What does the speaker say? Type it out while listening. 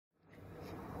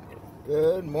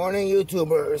Good morning,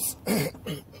 YouTubers.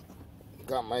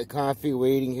 Got my coffee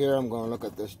waiting here. I'm going to look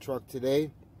at this truck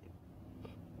today.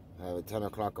 I have a 10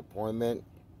 o'clock appointment.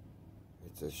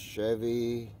 It's a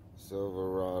Chevy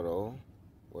Silverado.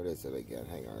 What is it again?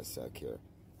 Hang on a sec here.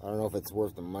 I don't know if it's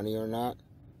worth the money or not.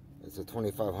 It's a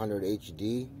 2500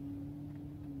 HD.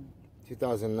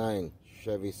 2009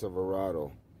 Chevy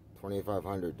Silverado.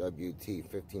 2500 WT.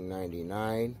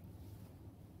 1599.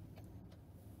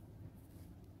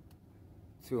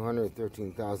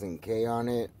 213,000 K on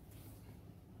it.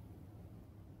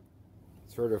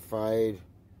 Certified,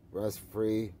 rust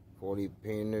free, fully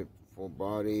painted, full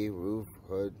body, roof,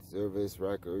 hood, service,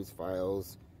 records,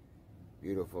 files.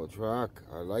 Beautiful truck.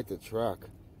 I like the truck.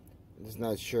 I'm just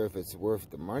not sure if it's worth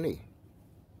the money,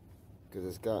 because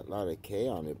it's got a lot of K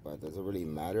on it, but does it really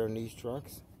matter in these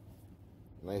trucks?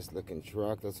 Nice looking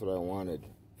truck. That's what I wanted.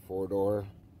 4-door.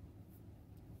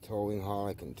 Towing haul.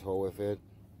 I can tow with it.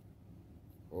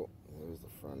 Oh, there's the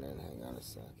front end. Hang on a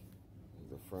sec. There's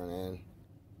the front end.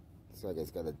 Looks like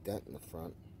it's got a dent in the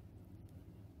front.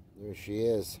 There she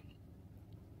is.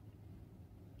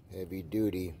 Heavy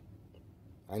duty.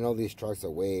 I know these trucks are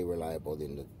way reliable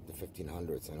than the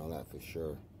 1500s. I know that for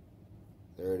sure.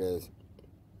 There it is.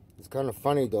 It's kind of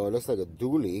funny though. It looks like a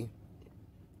dually.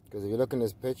 Because if you look in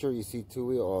this picture, you see two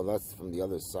wheels. Oh, that's from the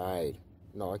other side.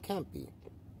 No, it can't be.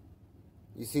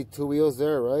 You see two wheels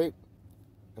there, right?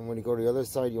 And when you go to the other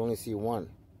side, you only see one.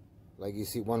 Like you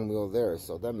see one wheel there,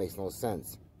 so that makes no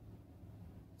sense.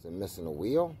 Is it missing a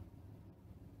wheel?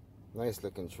 Nice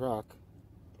looking truck.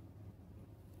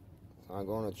 So I'm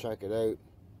going to check it out.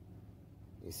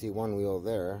 You see one wheel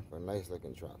there, but nice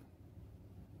looking truck.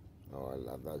 Oh, I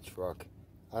love that truck.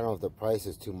 I don't know if the price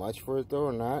is too much for it though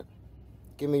or not.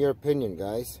 Give me your opinion,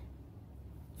 guys.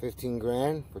 15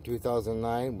 grand for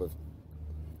 2009 with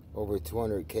over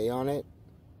 200 K on it.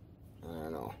 I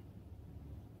don't know,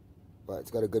 but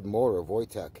it's got a good motor,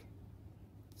 Wojtek.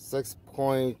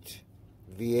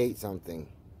 6.V8 something.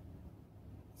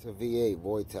 It's a V8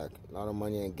 Wojtek. A lot of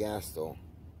money in gas though.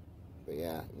 But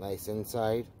yeah, nice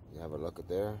inside. You have a look at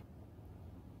there.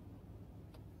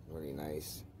 Really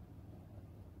nice.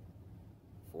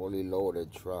 Fully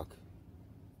loaded truck.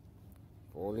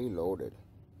 Fully loaded.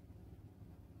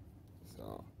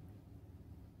 So,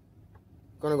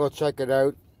 gonna go check it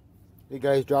out. You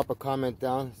guys drop a comment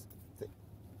down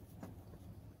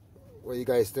what you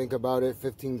guys think about it.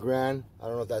 15 grand. I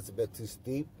don't know if that's a bit too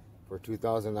steep for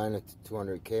 2009 at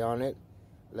 200 K on it.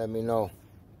 Let me know.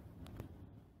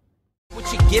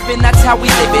 What you're giving, that's how we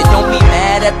live it. Don't be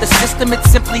mad at the system, it's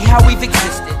simply how we've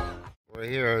existed. Right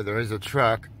here, there is a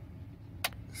truck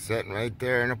sitting right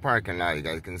there in the parking lot. You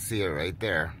guys can see it right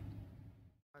there.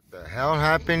 What the hell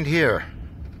happened here?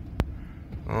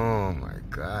 Oh my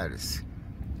God.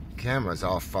 Camera's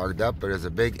all fogged up, but there's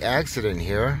a big accident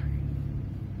here.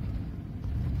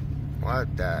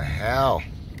 What the hell?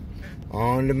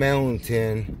 On the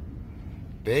mountain.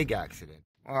 Big accident.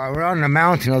 Well, we're on the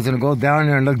mountain. I was gonna go down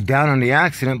there and look down on the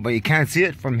accident, but you can't see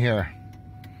it from here.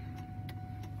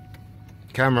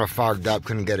 Camera fogged up,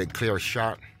 couldn't get a clear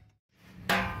shot.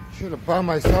 Should have bought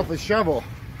myself a shovel.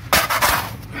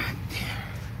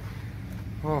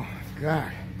 Oh my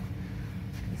God.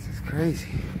 This is crazy.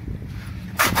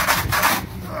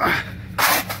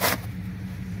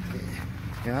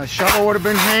 Yeah, a shovel would have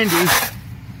been handy.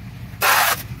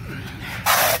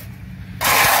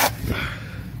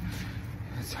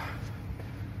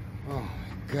 Oh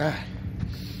my God.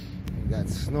 We got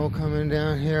snow coming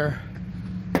down here.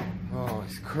 Oh,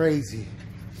 it's crazy.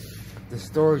 The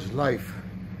storage life.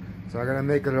 So I gotta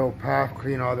make a little path,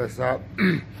 clean all this up.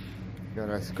 Got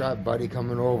a scrap buddy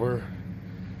coming over,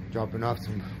 dropping off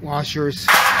some washers. So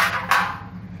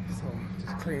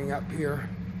just cleaning up here.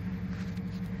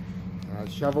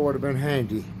 Shovel would have been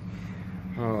handy.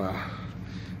 Oh,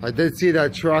 I did see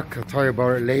that truck. I'll tell you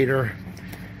about it later.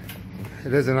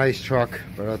 It is a nice truck,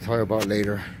 but I'll tell you about it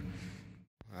later.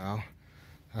 Well,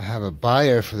 I have a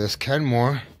buyer for this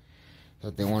Kenmore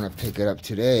that they want to pick it up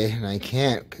today, and I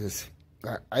can't because it's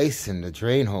got ice in the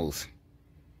drain holes.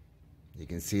 You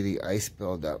can see the ice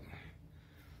build up.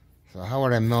 So how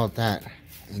would I melt that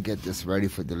and get this ready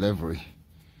for delivery?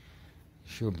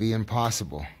 Should be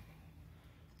impossible.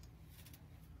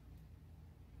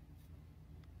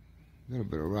 A little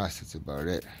bit of rust, that's about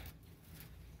it.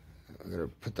 I'm gonna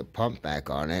put the pump back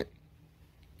on it.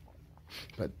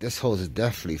 But this hose is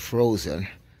definitely frozen.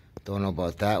 Don't know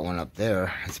about that one up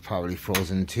there. It's probably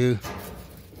frozen too.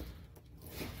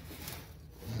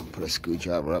 I'll put a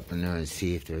screwdriver up in there and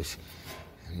see if there's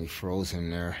any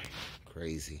frozen there.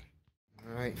 Crazy.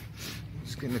 Alright,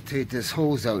 just gonna take this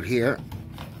hose out here.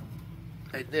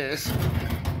 Like this.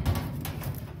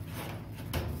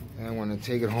 And I want to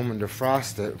take it home and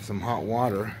defrost it with some hot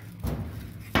water.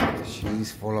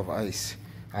 She's full of ice.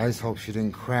 I just hope she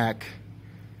didn't crack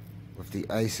with the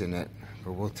ice in it,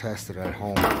 but we'll test it at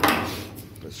home.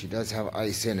 But she does have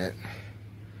ice in it.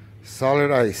 Solid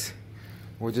ice.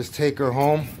 We'll just take her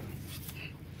home,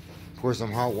 pour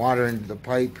some hot water into the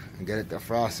pipe, and get it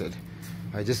defrosted.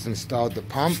 I just installed the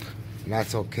pump, and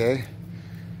that's okay.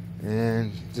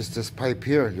 And just this pipe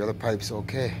here, the other pipe's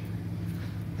okay.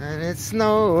 And it's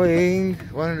snowing.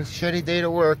 What a shitty day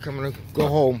to work. I'm gonna go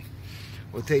home.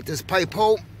 We'll take this pipe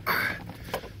home,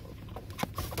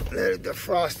 let it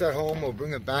defrost at home. We'll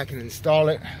bring it back and install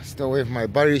it. Still wait for my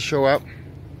buddy to show up.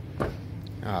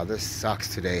 Oh, this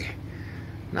sucks today.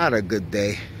 Not a good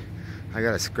day. I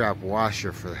got a scrap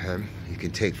washer for him. You can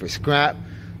take for scrap.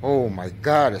 Oh my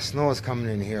God, the snow is coming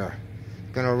in here.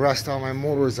 Gonna rust all my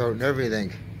motors out and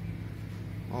everything.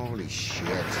 Holy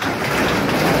shit.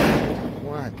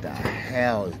 What the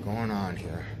hell is going on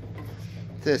here?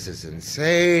 This is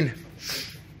insane.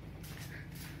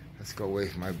 Let's go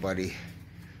wait for my buddy.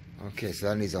 Okay, so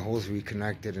that needs the hose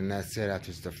reconnected, and that's it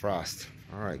after it's defrost.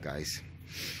 Alright guys.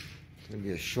 It's gonna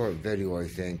be a short video, I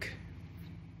think.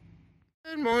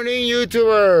 Good morning,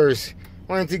 YouTubers.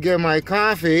 Went to get my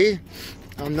coffee.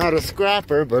 I'm not a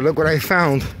scrapper, but look what I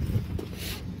found.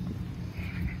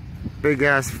 Big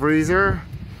ass freezer.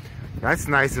 That's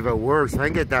nice if it works. If I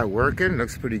can get that working,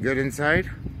 looks pretty good inside.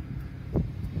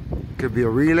 Could be a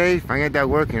relay. If I can get that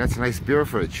working, that's a nice beer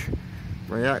fridge.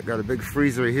 But yeah, got a big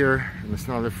freezer here and it's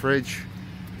not a fridge.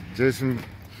 Just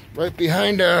right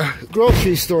behind the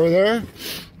grocery store there.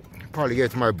 Probably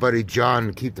get to my buddy John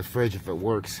to keep the fridge if it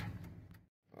works.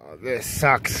 Oh, this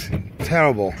sucks.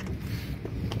 Terrible.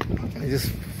 I just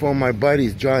phoned my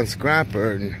buddy John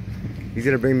Scrapper, and he's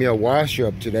gonna bring me a washer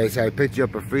up today, so I picked you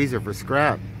up a freezer for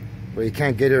scrap. But you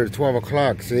can't get here at 12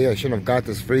 o'clock. See, I shouldn't have got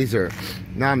this freezer.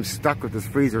 Now I'm stuck with this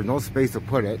freezer, no space to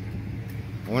put it.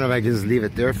 I wonder if I can just leave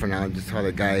it there for now and just tell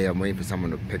the guy I'm waiting for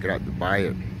someone to pick it up to buy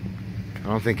it. I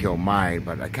don't think he'll mind,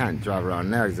 but I can't drive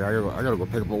around there because I gotta go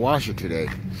pick up a washer today.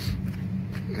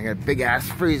 I got a big ass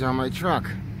freezer on my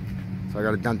truck. So I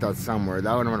gotta dump that somewhere.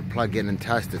 That one I'm gonna plug in and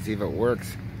test it, see if it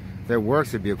works. If it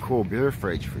works, it'd be a cool beer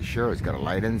fridge for sure. It's got a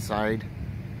light inside.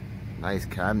 Nice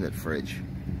cabinet fridge.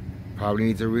 Probably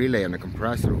needs a relay and a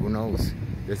compressor, who knows?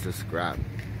 This is scrap.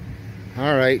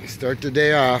 Alright, start the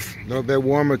day off. A little bit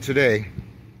warmer today.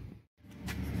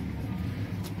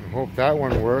 I hope that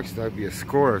one works. That'd be a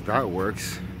score if that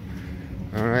works.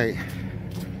 Alright.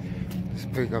 Let's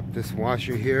pick up this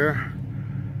washer here.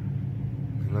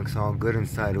 It looks all good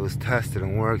inside. It was tested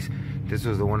and works. This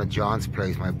was the one at John's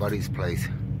place, my buddy's place.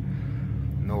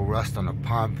 No rust on the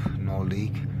pump, no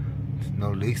leak. No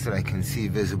leaks that I can see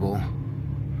visible.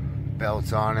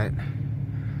 Belts on it.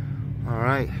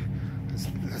 Alright,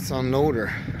 let's unload her.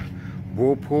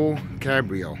 Whirlpool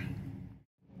Cabrio.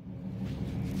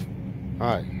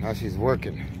 Alright, now she's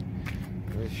working.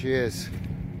 There she is.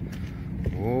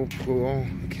 Whirlpool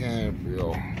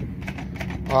Cabrio.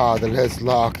 Ah, the lid's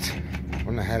locked.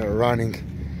 When I had it running,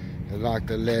 I locked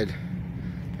the lid.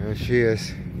 There she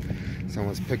is.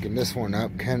 Someone's picking this one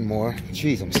up. Kenmore.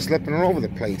 Jeez, I'm slipping all over the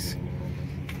place.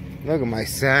 Look at my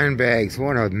sandbags.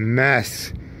 What a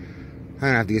mess. I'm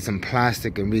gonna have to get some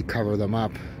plastic and recover them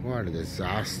up. What a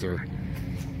disaster.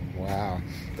 Wow.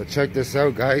 But check this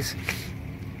out, guys.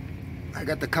 I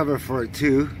got the cover for it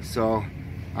too. So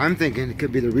I'm thinking it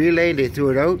could be the relay. They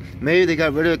threw it out. Maybe they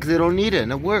got rid of it because they don't need it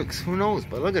and it works. Who knows?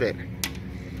 But look at it.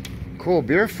 Cool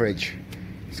beer fridge.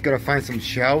 Just gotta find some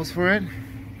shelves for it.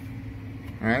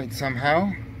 Alright,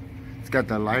 somehow. It's got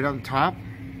the light on top.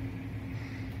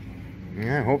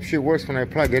 Yeah, I hope she works when I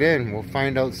plug it in. We'll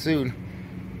find out soon.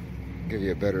 Give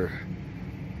you a better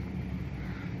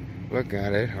look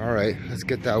at it. Alright, let's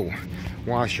get that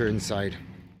washer inside.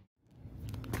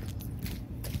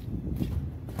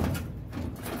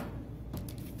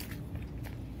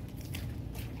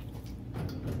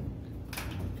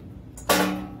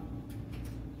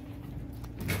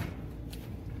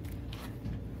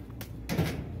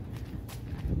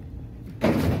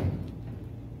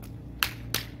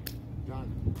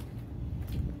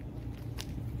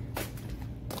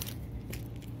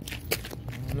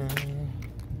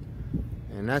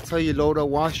 And that's how you load a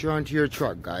washer onto your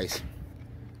truck, guys.